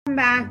Welcome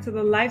back to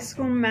the Life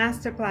School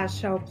Masterclass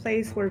Show, a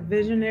place where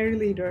visionary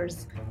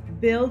leaders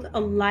build a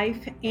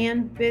life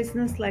and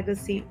business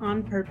legacy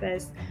on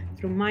purpose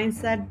through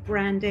mindset,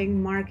 branding,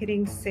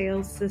 marketing,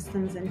 sales,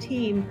 systems, and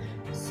team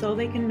so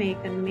they can make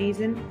an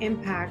amazing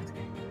impact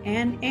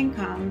and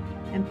income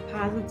and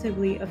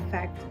positively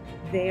affect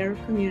their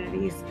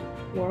communities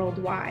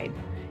worldwide.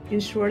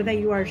 Ensure that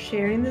you are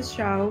sharing this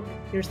show,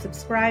 you're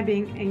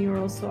subscribing, and you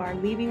also are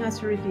leaving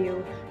us a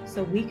review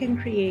so we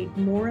can create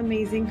more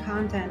amazing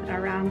content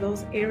around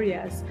those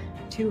areas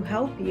to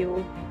help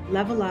you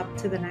level up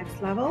to the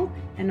next level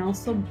and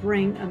also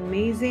bring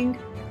amazing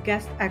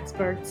guest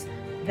experts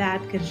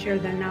that can share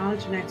their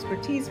knowledge and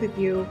expertise with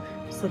you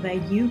so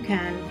that you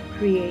can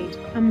create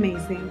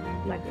amazing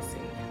legacy.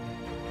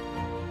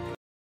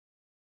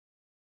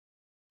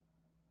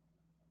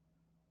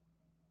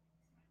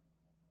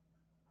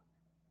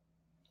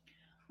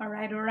 All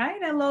right.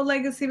 Hello,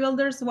 Legacy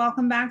Builders.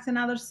 Welcome back to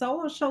another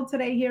solo show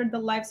today here at the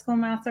Life School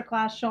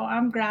Masterclass Show.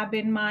 I'm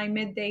grabbing my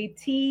midday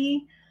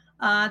tea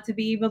to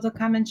be able to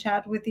come and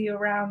chat with you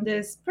around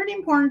this pretty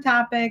important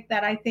topic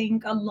that I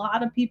think a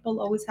lot of people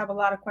always have a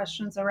lot of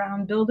questions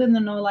around: building the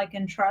know, like,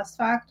 and trust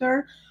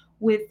factor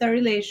with the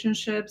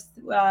relationships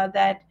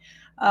that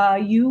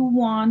you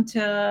want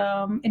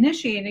to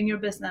initiate in your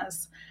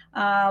business.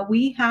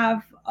 We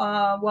have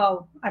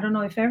well, I don't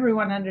know if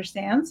everyone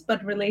understands,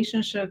 but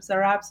relationships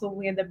are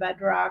absolutely the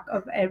bedrock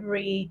of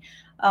every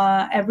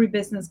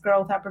business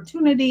growth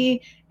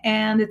opportunity.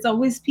 And it's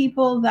always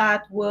people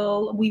that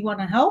we want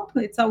to help.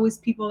 It's always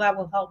people that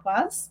will help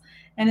us,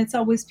 and it's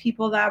always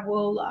people that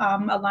will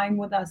align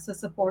with us to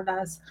support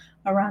us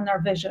around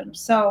our vision.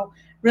 So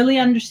really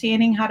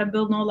understanding how to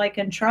build know, like,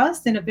 and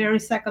trust in a very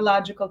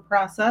psychological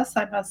process,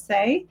 I must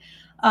say,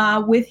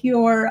 with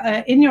your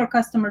in your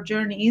customer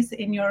journeys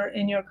in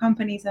your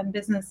companies and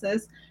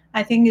businesses.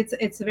 I think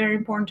it's very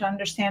important to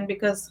understand,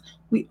 because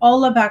we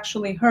all have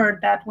actually heard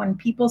that when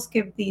people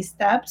skip these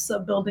steps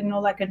of building know,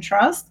 like, and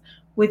trust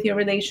with your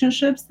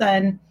relationships,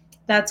 then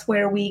that's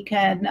where we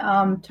can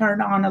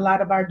turn on a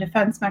lot of our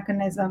defense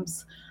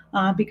mechanisms,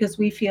 because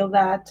we feel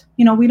that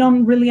we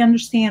don't really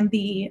understand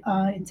the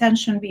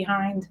intention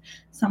behind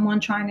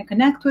someone trying to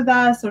connect with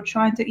us or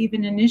trying to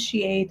even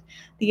initiate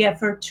the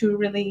effort to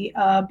really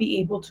be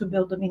able to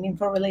build a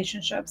meaningful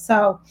relationship.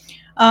 So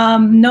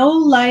know,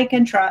 like,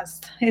 and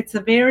trust. It's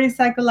a very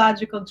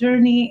psychological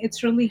journey.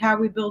 It's really how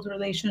we build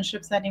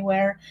relationships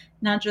anywhere,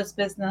 not just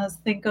business.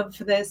 Think of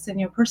this in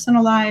your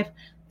personal life.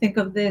 Think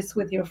of this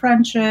with your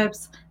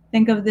friendships.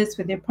 Think of this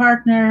with your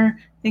partner.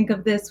 Think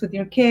of this with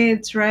your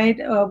kids, right?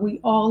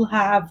 We all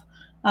have,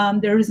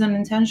 there is an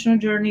intentional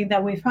journey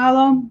that we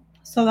follow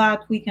so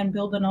that we can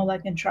build a know,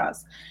 like, and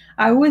trust.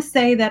 I always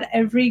say that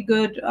every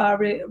good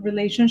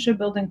relationship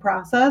building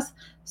process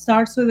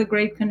starts with a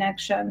great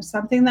connection,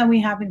 something that we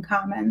have in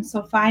common.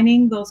 So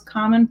finding those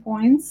common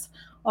points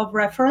of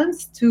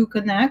reference to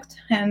connect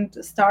and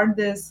start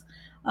this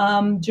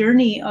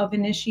journey of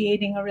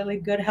initiating a really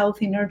good,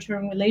 healthy,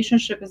 nurturing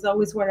relationship is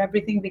always where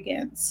everything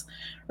begins,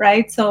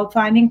 right? So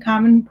finding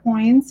common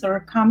points or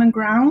common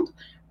ground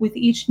with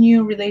each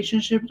new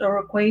relationship or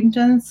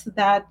acquaintance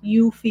that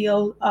you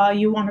feel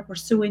you want to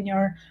pursue in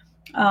your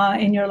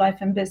life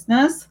and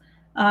business.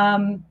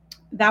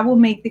 That will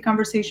make the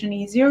conversation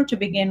easier to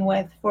begin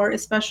with, for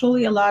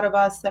especially a lot of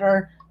us that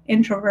are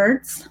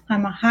introverts.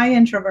 I'm a high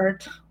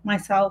introvert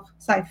myself,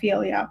 so I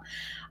feel you.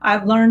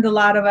 I've learned a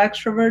lot of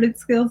extroverted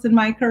skills in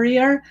my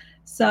career.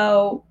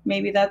 So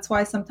maybe that's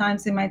why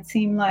sometimes it might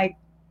seem like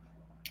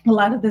a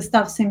lot of this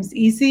stuff seems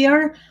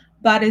easier,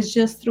 but it's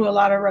just through a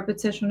lot of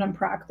repetition and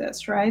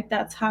practice, right?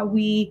 That's how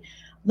we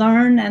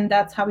learn, and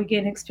that's how we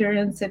gain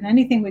experience in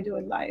anything we do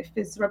in life,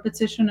 is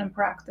repetition and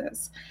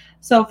practice.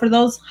 So for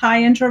those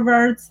high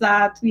introverts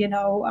that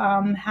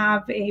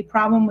have a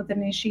problem with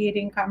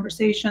initiating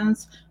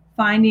conversations,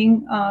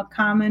 finding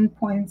common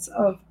points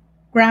of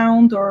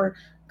ground or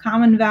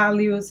common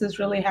values is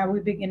really how we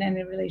begin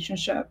any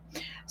relationship.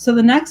 So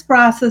the next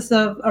process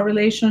of a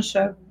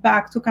relationship,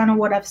 back to kind of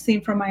what I've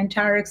seen from my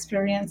entire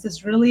experience,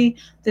 is really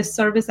the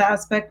service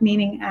aspect,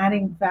 meaning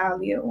adding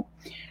value.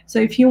 So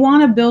if you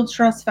want to build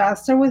trust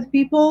faster with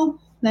people,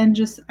 then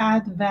just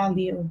add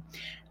value.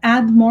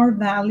 Add more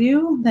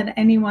value than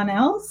anyone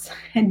else,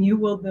 and you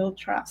will build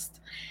trust.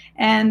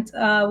 And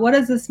what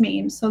does this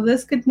mean? So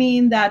this could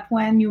mean that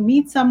when you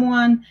meet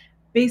someone,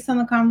 based on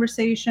the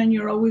conversation,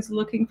 you're always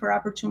looking for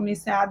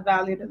opportunities to add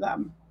value to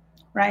them,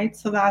 right?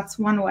 So that's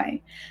one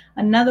way.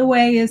 Another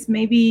way is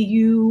maybe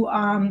you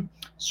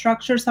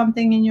structure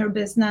something in your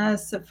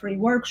business, a free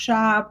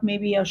workshop,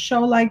 maybe a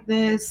show like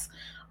this,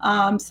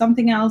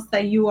 something else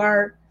that you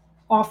are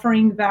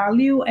offering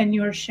value and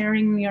you're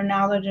sharing your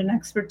knowledge and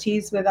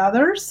expertise with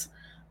others.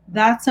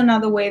 That's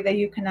another way that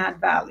you can add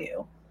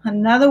value.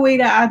 Another way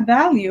to add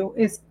value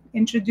is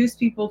introduce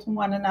people to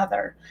one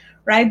another,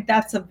 right?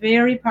 That's a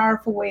very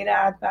powerful way to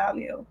add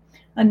value.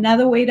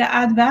 Another way to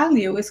add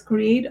value is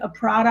create a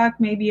product,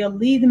 maybe a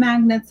lead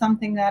magnet,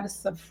 something that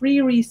is a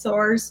free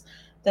resource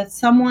that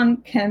someone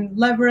can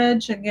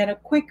leverage and get a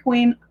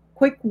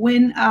quick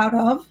win out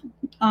of,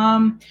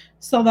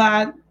 so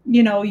that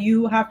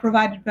you have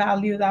provided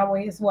value that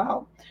way as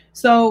well.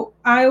 So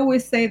I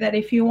always say that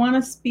if you want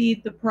to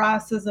speed the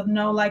process of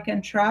know, like,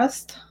 and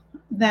trust,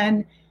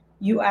 then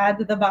you add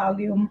the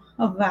volume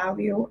of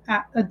value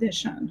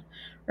addition,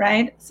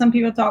 right? Some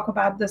people talk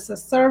about this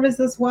as service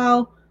as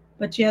well,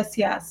 but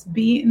yes,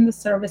 be in the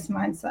service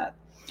mindset.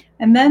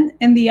 And then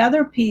in the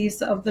other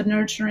piece of the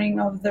nurturing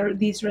of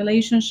these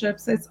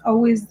relationships, it's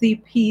always the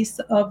piece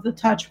of the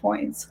touch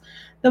points.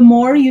 The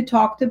more you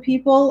talk to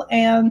people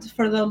and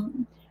for the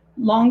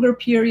longer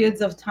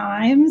periods of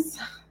times,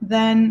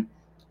 then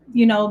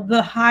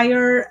the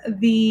higher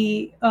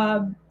the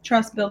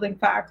trust building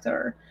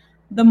factor,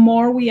 the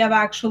more we have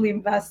actually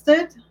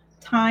invested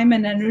time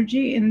and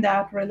energy in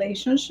that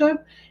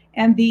relationship,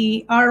 and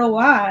the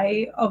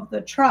ROI of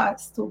the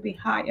trust will be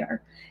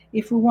higher.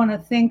 If we want to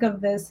think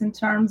of this in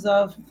terms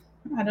of,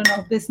 I don't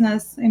know,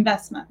 business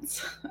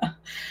investments,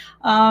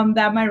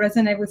 that might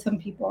resonate with some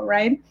people,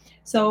 right?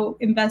 So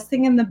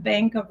investing in the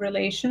bank of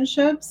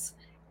relationships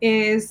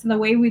is the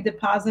way we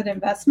deposit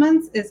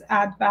investments, is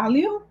add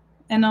value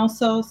and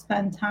also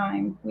spend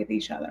time with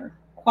each other.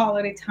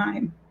 Quality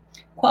time.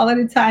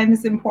 Quality time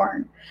is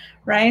important,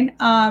 right?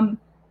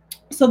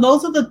 So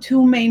those are the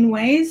two main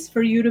ways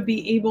for you to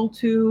be able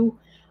to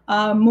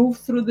move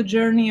through the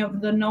journey of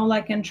the know,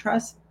 like, and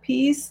trust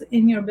piece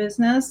in your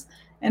business,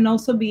 and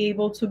also be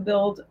able to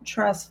build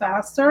trust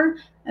faster,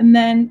 and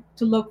then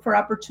to look for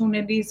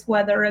opportunities,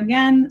 whether,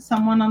 again,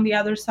 someone on the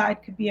other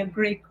side could be a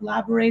great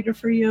collaborator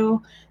for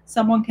you.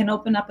 Someone can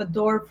open up a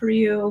door for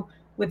you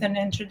with an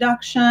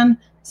introduction.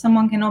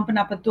 Someone can open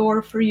up a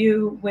door for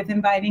you with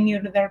inviting you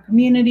to their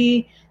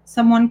community.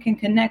 Someone can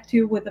connect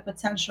you with a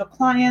potential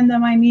client that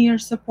might need your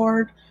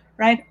support,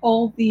 right?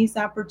 All these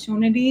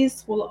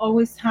opportunities will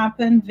always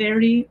happen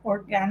very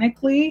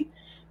organically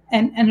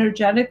and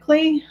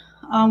energetically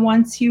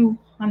once you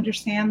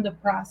understand the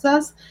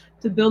process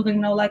to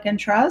building know, like, and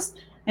trust.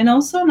 And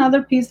also,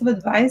 another piece of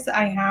advice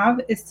I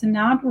have is to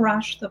not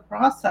rush the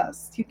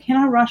process. You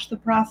cannot rush the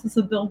process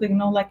of building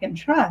know, like, and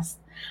trust,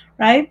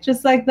 right?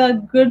 Just like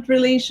the good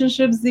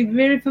relationships, the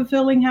very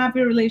fulfilling,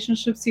 happy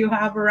relationships you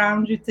have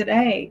around you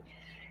today.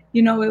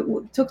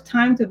 It took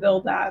time to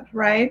build that,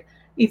 right?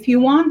 If you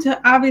want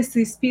to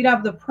obviously speed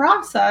up the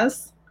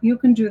process, you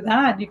can do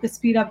that. You can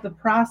speed up the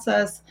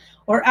process,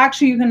 or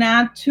actually you can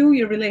add to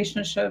your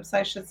relationships,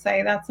 I should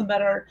say. That's a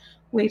better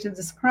way to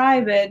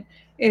describe it,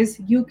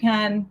 is you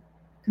can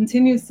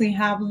continuously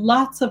have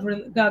lots of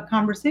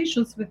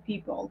conversations with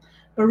people,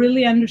 but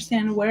really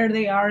understand where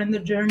they are in the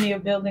journey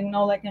of building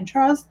know, like, and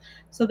trust,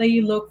 so that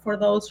you look for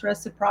those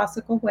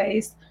reciprocal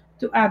ways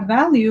to add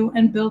value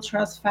and build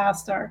trust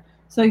faster.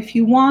 So if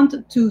you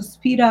want to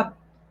speed up,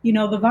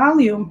 the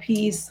volume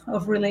piece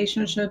of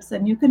relationships,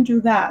 then you can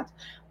do that.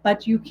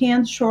 But you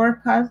can't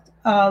shortcut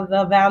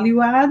the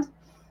value add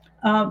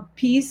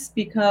piece,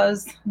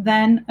 because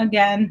then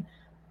again,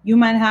 you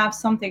might have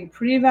something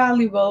pretty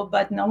valuable,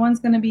 but no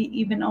one's going to be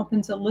even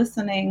open to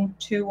listening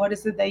to what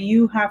is it that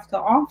you have to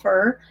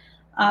offer,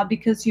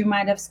 because you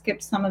might have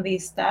skipped some of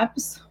these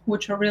steps,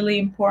 which are really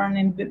important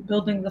in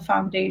building the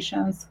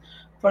foundations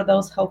for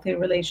those healthy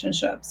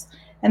relationships.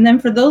 And then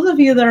for those of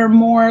you that are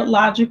more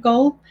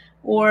logical,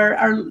 or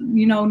are,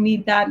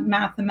 need that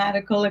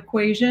mathematical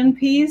equation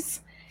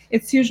piece,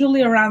 it's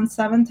usually around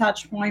 7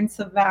 touch points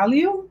of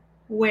value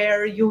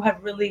where you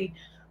have really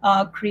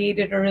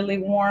created a really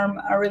warm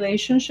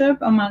relationship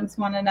amongst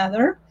one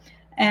another.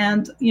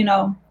 And,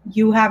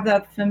 you have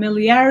that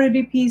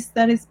familiarity piece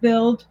that is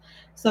built,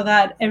 so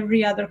that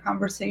every other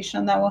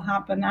conversation that will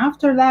happen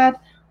after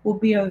that will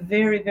be a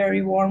very,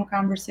 very warm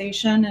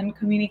conversation, and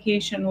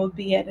communication will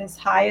be at its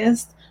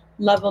highest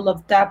level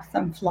of depth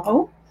and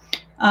flow,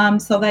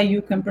 so that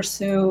you can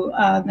pursue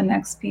the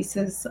next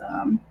pieces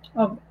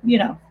of,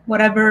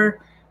 whatever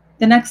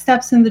the next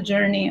steps in the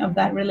journey of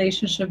that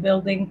relationship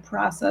building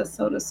process,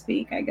 so to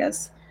speak. I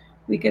guess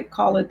we could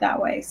call it that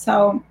way.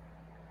 So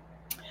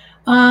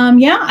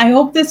yeah, I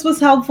hope this was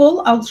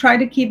helpful. I'll try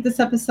to keep this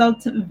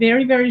episode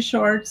very, very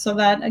short, so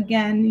that,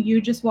 again,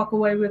 you just walk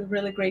away with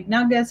really great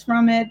nuggets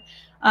from it.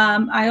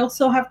 I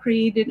also have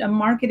created a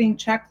marketing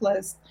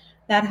checklist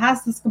that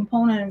has this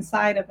component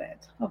inside of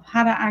it of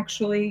how to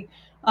actually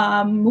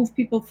move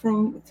people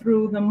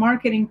through the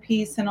marketing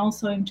piece, and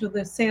also into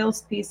the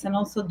sales piece, and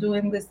also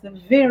doing this in a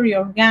very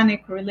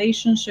organic,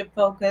 relationship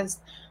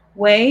focused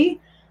way,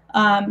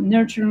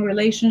 nurturing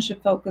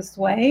relationship focused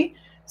way.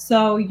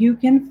 So you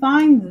can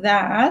find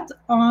that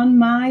on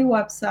my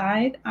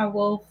website. I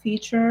will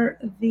feature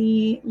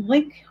the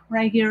link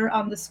right here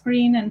on the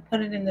screen and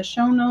put it in the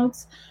show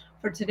notes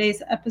for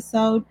today's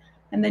episode.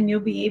 And then you'll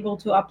be able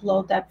to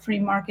upload that free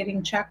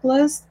marketing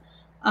checklist,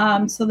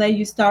 so that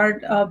you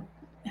start,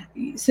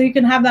 so you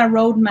can have that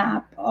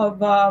roadmap of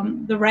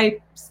the right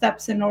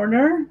steps in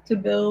order to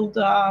build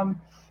know,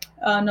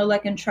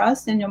 like, and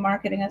trust in your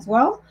marketing as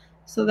well,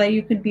 so that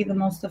you can be the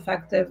most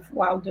effective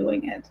while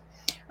doing it.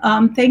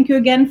 Thank you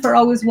again for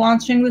always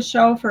watching the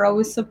show, for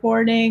always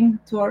supporting.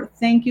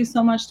 Thank you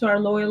so much to our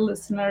loyal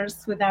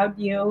listeners. Without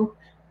you,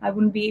 I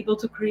wouldn't be able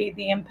to create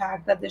the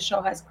impact that this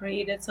show has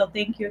created. So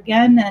thank you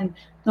again. And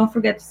don't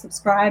forget to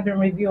subscribe and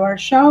review our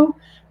show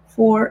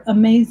for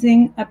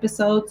amazing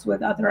episodes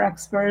with other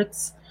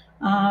experts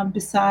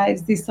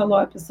besides these solo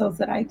episodes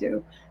that I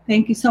do.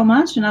 Thank you so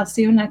much. And I'll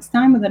see you next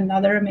time with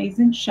another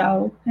amazing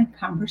show and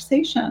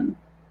conversation.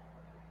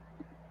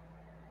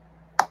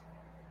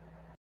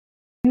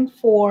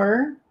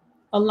 For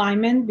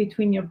alignment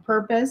between your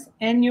purpose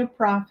and your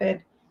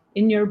profit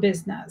in your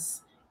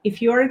business.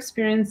 If you're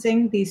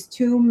experiencing these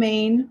two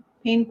main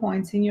pain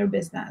points in your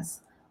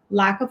business,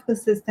 lack of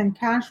consistent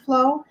cash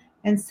flow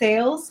and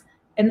sales,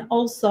 and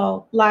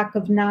also lack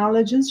of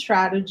knowledge and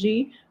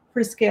strategy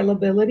for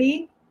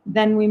scalability,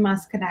 then we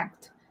must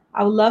connect.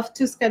 I would love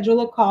to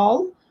schedule a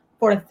call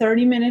for a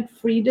 30-minute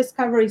free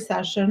discovery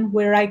session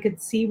where I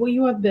could see what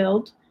you have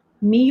built,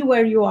 meet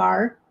where you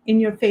are in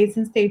your phase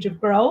and stage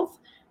of growth,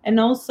 and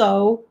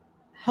also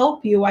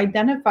help you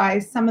identify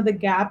some of the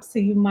gaps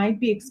that you might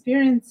be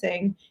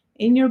experiencing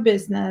in your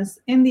business,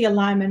 in the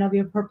alignment of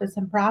your purpose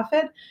and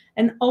profit,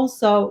 and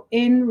also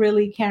in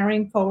really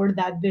carrying forward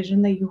that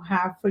vision that you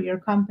have for your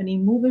company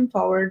moving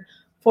forward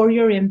for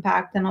your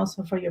impact and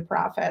also for your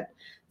profit.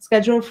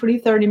 Schedule a free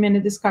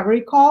 30-minute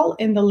discovery call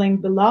in the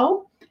link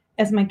below,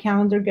 as my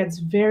calendar gets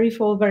very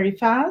full very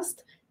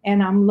fast,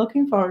 and I'm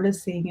looking forward to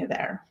seeing you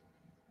there.